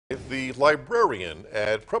The librarian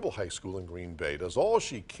at Preble High School in Green Bay does all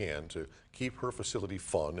she can to keep her facility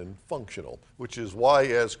fun and functional, which is why,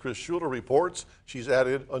 as Chris Schuler reports, she's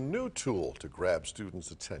added a new tool to grab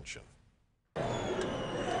students' attention.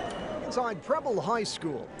 Inside Preble High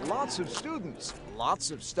School, lots of students,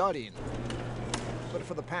 lots of studying. But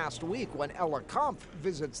for the past week, when Ella Kampf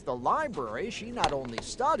visits the library, she not only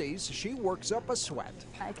studies, she works up a sweat.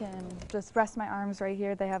 I can just rest my arms right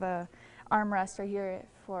here. They have a arm rest right here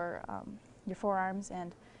for your forearms,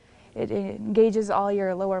 and it engages all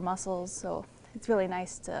your lower muscles, so it's really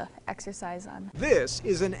nice to exercise on. This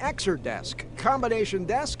is an Exerdesk, combination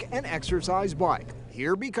desk and exercise bike.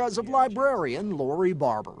 Here because of librarian Lori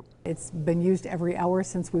Barber. It's been used every hour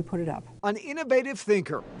since we put it up. An innovative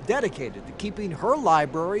thinker dedicated to keeping her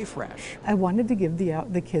library fresh. I wanted to give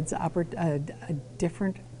the kids a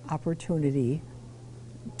different opportunity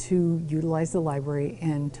to utilize the library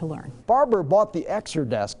and to learn. Barber bought the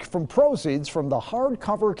Exerdesk from proceeds from the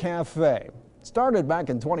Hardcover Cafe. It started back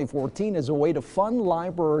in 2014 as a way to fund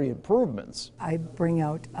library improvements. I bring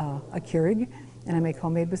out a Keurig and I make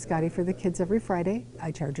homemade biscotti for the kids every Friday.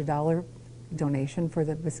 I charge $1 donation for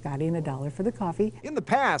the biscotti and $1 for the coffee. In the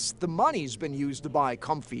past, the money's been used to buy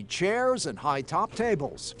comfy chairs and high-top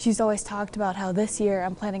tables. She's always talked about how this year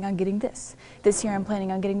I'm planning on getting this. This year I'm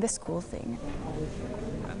planning on getting this cool thing.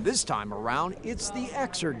 And this time around, it's the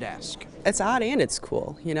Exerdesk. It's odd and it's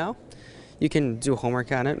cool, you know? You can do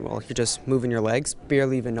homework on it while you're just moving your legs,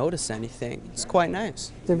 barely even notice anything. It's quite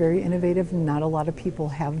nice. They're very innovative. Not a lot of people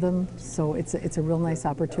have them, so it's a real nice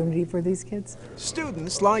opportunity for these kids.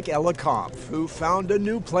 Students like Ella Kampf, who found a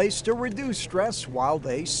new place to reduce stress while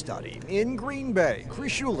they study. In Green Bay,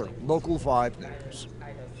 Chris Schuler, Local 5 News.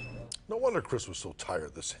 No wonder Chris was so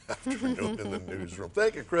tired this afternoon in the newsroom.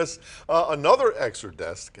 Thank you, Chris. Another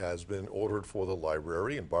Exerdesk has been ordered for the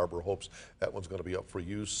library, and Barbara hopes that one's going to be up for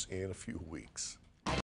use in a few weeks.